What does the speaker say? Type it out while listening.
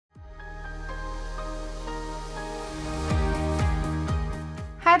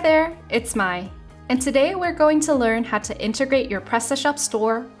there, it's Mai, and today we're going to learn how to integrate your PrestaShop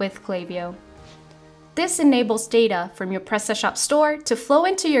store with Klaviyo. This enables data from your PrestaShop store to flow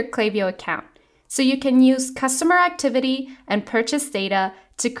into your Klaviyo account, so you can use customer activity and purchase data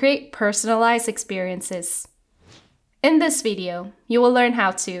to create personalized experiences. In this video, you will learn how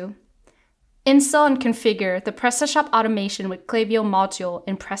to install and configure the PrestaShop Automation with Klaviyo module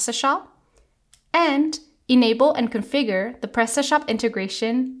in PrestaShop, and enable and configure the PrestaShop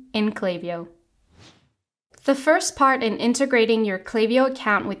integration in Klaviyo. The first part in integrating your Klaviyo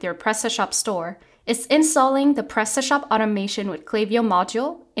account with your PrestaShop store is installing the PrestaShop Automation with Klaviyo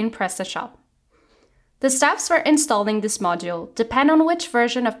module in PrestaShop. The steps for installing this module depend on which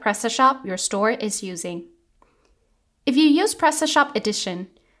version of PrestaShop your store is using. If you use PrestaShop Edition,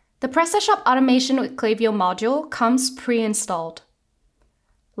 the PrestaShop Automation with Klaviyo module comes pre-installed.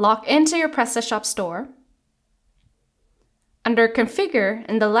 Log into your PrestaShop store. Under Configure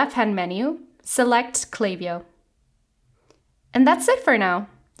in the left-hand menu, select Klaviyo. And that's it for now.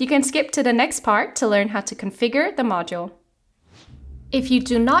 You can skip to the next part to learn how to configure the module. If you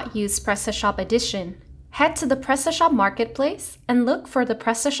do not use PrestaShop Edition, head to the PrestaShop Marketplace and look for the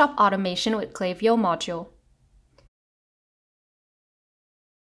PrestaShop Automation with Klaviyo module.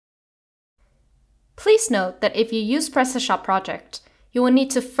 Please note that if you use PrestaShop Project, you will need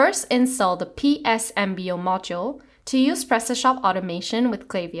to first install the PSMBO module to use PrestaShop Automation with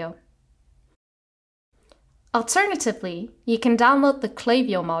Klaviyo. Alternatively, you can download the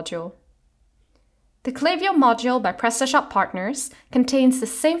Klaviyo module. The Klaviyo module by PrestaShop partners contains the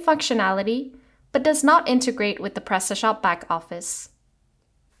same functionality, but does not integrate with the PrestaShop backoffice.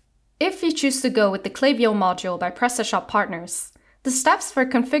 If you choose to go with the Klaviyo module by PrestaShop partners, the steps for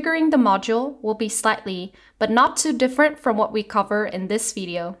configuring the module will be slightly, but not too different from what we cover in this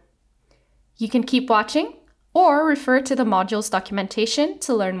video. You can keep watching or refer to the module's documentation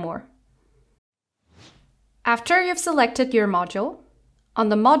to learn more. After you've selected your module, on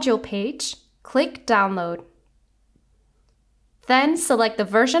the module page, click Download. Then select the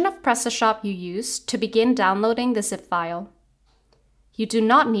version of PrestaShop you use to begin downloading the zip file. You do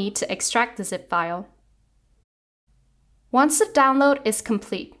not need to extract the zip file. Once the download is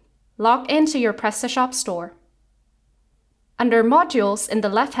complete, log into your PrestaShop store. Under Modules in the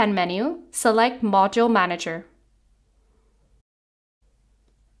left-hand menu, select Module Manager.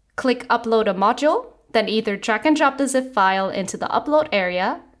 Click Upload a module, then either drag and drop the zip file into the upload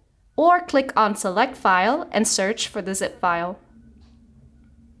area, or click on Select File and search for the zip file.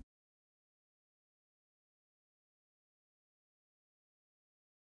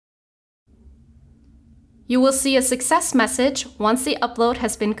 You will see a success message once the upload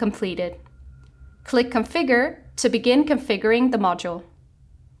has been completed. Click Configure to begin configuring the module.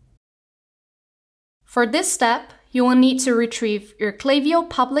 For this step, you will need to retrieve your Klaviyo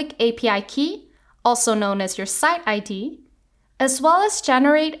public API key, also known as your site ID, as well as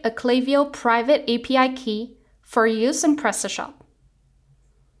generate a Klaviyo private API key for use in PrestaShop.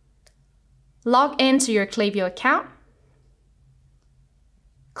 Log into your Klaviyo account.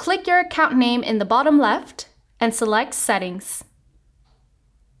 Click your account name in the bottom left and select Settings.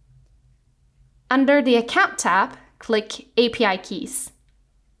 Under the Account tab, click API Keys.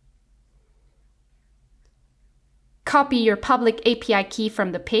 Copy your public API key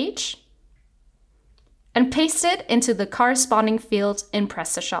from the page and paste it into the corresponding field in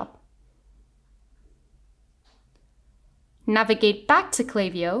PrestaShop. Navigate back to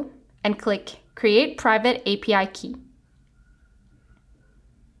Klaviyo and click Create Private API Key.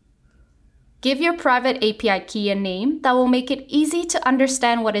 Give your private API key a name that will make it easy to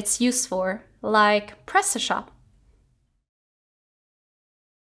understand what it's used for, like PrestaShop.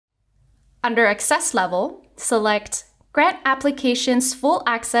 Under Access Level, select Grant Applications Full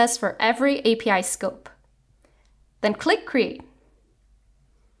Access for every API scope. Then click Create.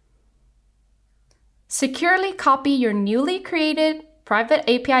 Securely copy your newly created private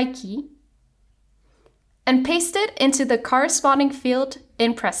API key and paste it into the corresponding field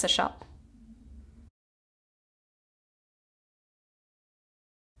in PrestaShop.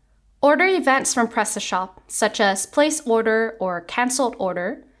 Order events from PrestaShop, such as place order or canceled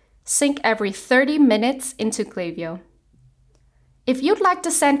order, sync every 30 minutes into Klaviyo. If you'd like to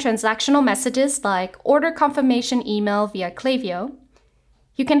send transactional messages like order confirmation email via Klaviyo,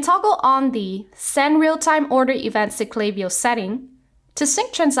 you can toggle on the Send Real-Time Order Events to Klaviyo setting to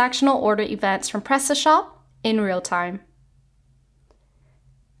sync transactional order events from PrestaShop in real time.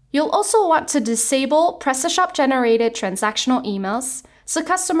 You'll also want to disable PrestaShop-generated transactional emails so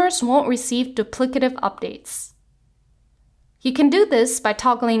customers won't receive duplicative updates. You can do this by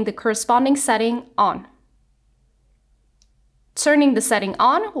toggling the corresponding setting on. Turning the setting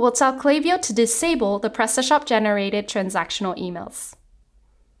on will tell Klaviyo to disable the PrestaShop-generated transactional emails.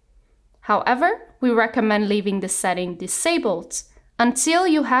 However, we recommend leaving this setting disabled until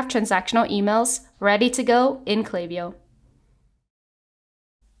you have transactional emails ready to go in Klaviyo.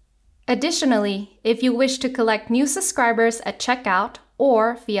 Additionally, if you wish to collect new subscribers at checkout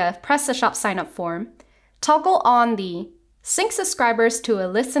or via a PrestaShop sign-up form, toggle on the Sync Subscribers to a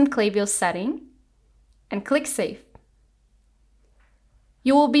List in Klaviyo setting and click Save.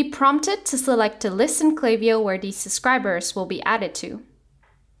 You will be prompted to select a list in Klaviyo where these subscribers will be added to.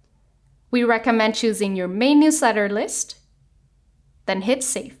 We recommend choosing your main newsletter list, then hit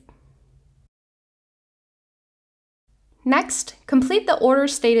Save. Next, complete the order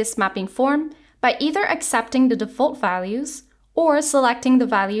status mapping form by either accepting the default values or selecting the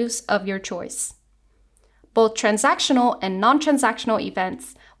values of your choice. Both transactional and non-transactional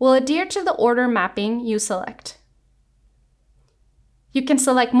events will adhere to the order mapping you select. You can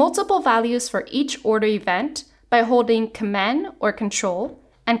select multiple values for each order event by holding Command or Control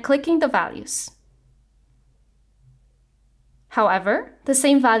and clicking the values. However, the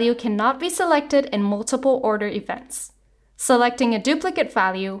same value cannot be selected in multiple order events. Selecting a duplicate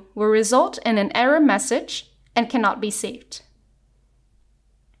value will result in an error message and cannot be saved.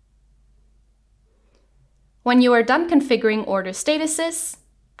 When you are done configuring order statuses,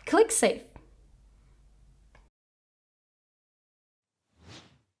 click Save.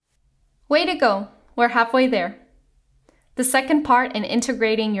 Way to go! We're halfway there. The second part in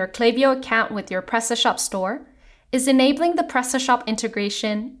integrating your Klaviyo account with your PrestaShop store is enabling the PrestaShop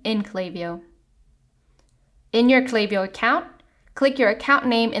integration in Klaviyo. In your Klaviyo account, click your account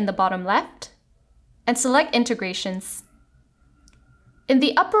name in the bottom left and select Integrations. In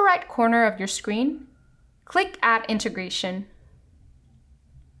the upper right corner of your screen, click Add Integration.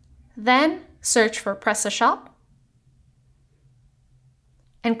 Then search for PrestaShop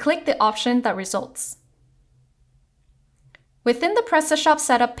and click the option that results. Within the PrestaShop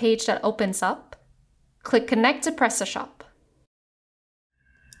setup page that opens up, click Connect to PrestaShop.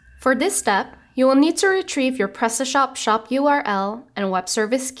 For this step, you will need to retrieve your PrestaShop shop URL and web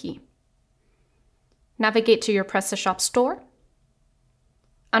service key. Navigate to your PrestaShop store.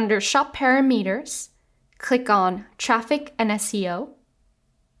 Under Shop Parameters, click on Traffic and SEO.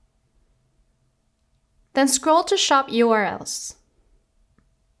 Then scroll to Shop URLs.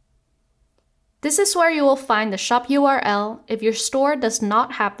 This is where you will find the shop URL if your store does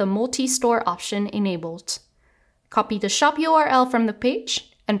not have the multi-store option enabled. Copy the shop URL from the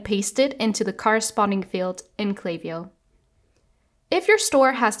page and paste it into the corresponding field in Klaviyo. If your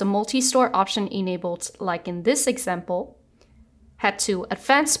store has the multi-store option enabled, like in this example, head to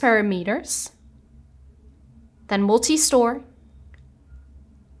Advanced Parameters, then Multi-Store,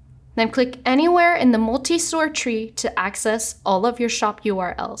 then click anywhere in the multi-store tree to access all of your shop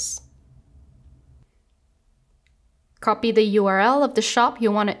URLs. Copy the URL of the shop you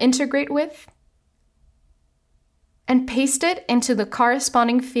want to integrate with and paste it into the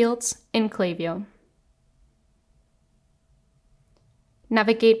corresponding fields in Klaviyo.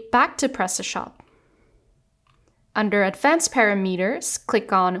 Navigate back to PrestaShop. Under Advanced Parameters,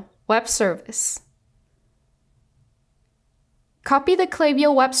 click on Web Service. Copy the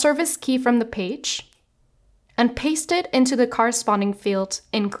Klaviyo Web Service key from the page and paste it into the corresponding field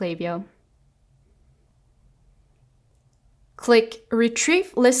in Klaviyo. Click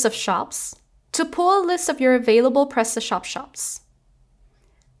Retrieve List of Shops to pull a list of your available PrestaShop shops.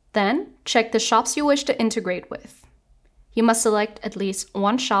 Then, check the shops you wish to integrate with. You must select at least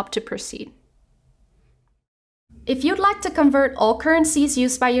one shop to proceed. If you'd like to convert all currencies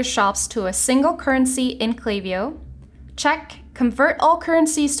used by your shops to a single currency in Klaviyo, check Convert all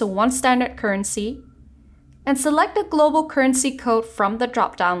currencies to one standard currency and select the global currency code from the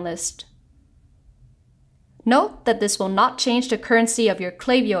drop-down list. Note that this will not change the currency of your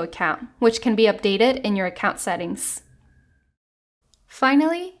Klaviyo account, which can be updated in your account settings.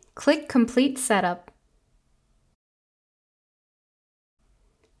 Finally, click Complete Setup.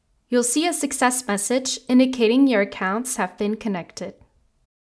 You'll see a success message indicating your accounts have been connected.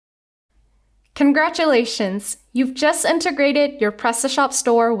 Congratulations! You've just integrated your PrestaShop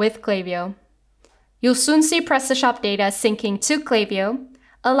store with Klaviyo. You'll soon see PrestaShop data syncing to Klaviyo,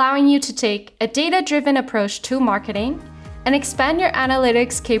 allowing you to take a data-driven approach to marketing and expand your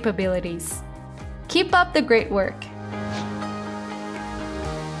analytics capabilities. Keep up the great work!